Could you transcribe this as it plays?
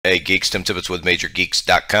Hey geeks, Tim Tippett with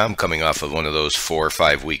MajorGeeks.com, coming off of one of those 4 or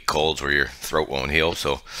 5 week colds where your throat won't heal,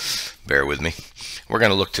 so bear with me. We're going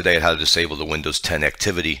to look today at how to disable the Windows 10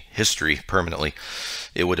 activity history permanently.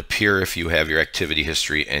 It would appear if you have your activity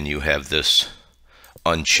history and you have this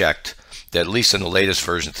unchecked, that at least in the latest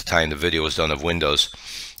version at the time the video was done of Windows,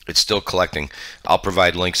 it's still collecting. I'll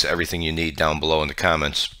provide links to everything you need down below in the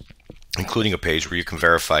comments, including a page where you can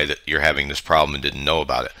verify that you're having this problem and didn't know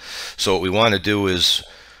about it. So what we want to do is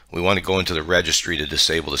we want to go into the registry to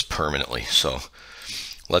disable this permanently. So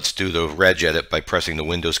let's do the regedit by pressing the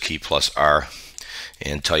Windows key plus R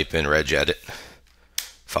and type in regedit,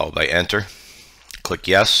 followed by enter. Click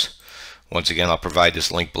yes. Once again, I'll provide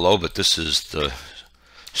this link below, but this is the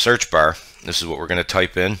search bar. This is what we're going to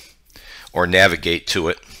type in or navigate to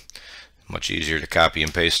it. Much easier to copy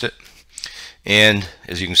and paste it. And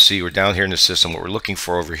as you can see, we're down here in the system. What we're looking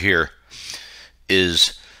for over here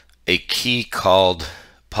is a key called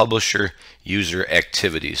Publisher User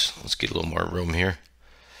Activities. Let's get a little more room here.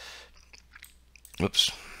 Oops,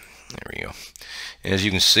 there we go. And as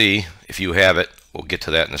you can see, if you have it, we'll get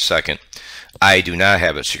to that in a second. I do not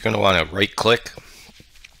have it, so you're going to want to right click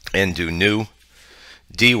and do new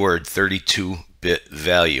DWORD 32-bit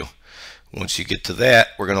value. Once you get to that,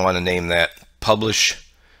 we're going to want to name that Publish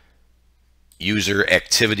User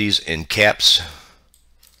Activities in caps,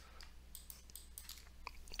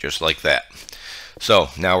 just like that. So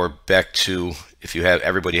now we're back to, if you have,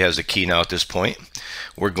 everybody has a key now at this point,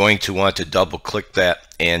 we're going to want to double click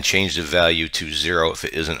that and change the value to 0 if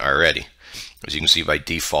it isn't already. As you can see, by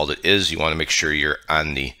default it is. You want to make sure you're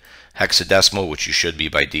on the hexadecimal, which you should be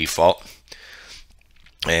by default,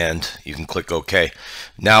 and you can click OK.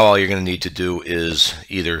 Now all you're going to need to do is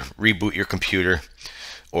either reboot your computer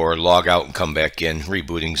or log out and come back in.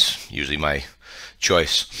 Rebooting's usually my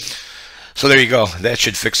choice. So there you go. That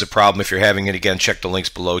should fix the problem. If you're having it again, check the links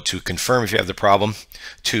below to confirm if you have the problem,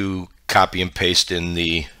 to copy and paste in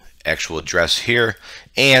the actual address here.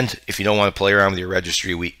 And if you don't want to play around with your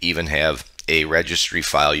registry, we even have a registry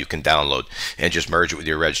file you can download and just merge it with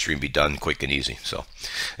your registry and be done quick and easy. So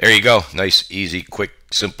there you go. Nice, easy, quick,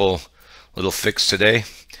 simple little fix today.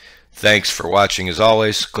 Thanks for watching as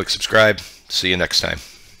always. Click subscribe. See you next time.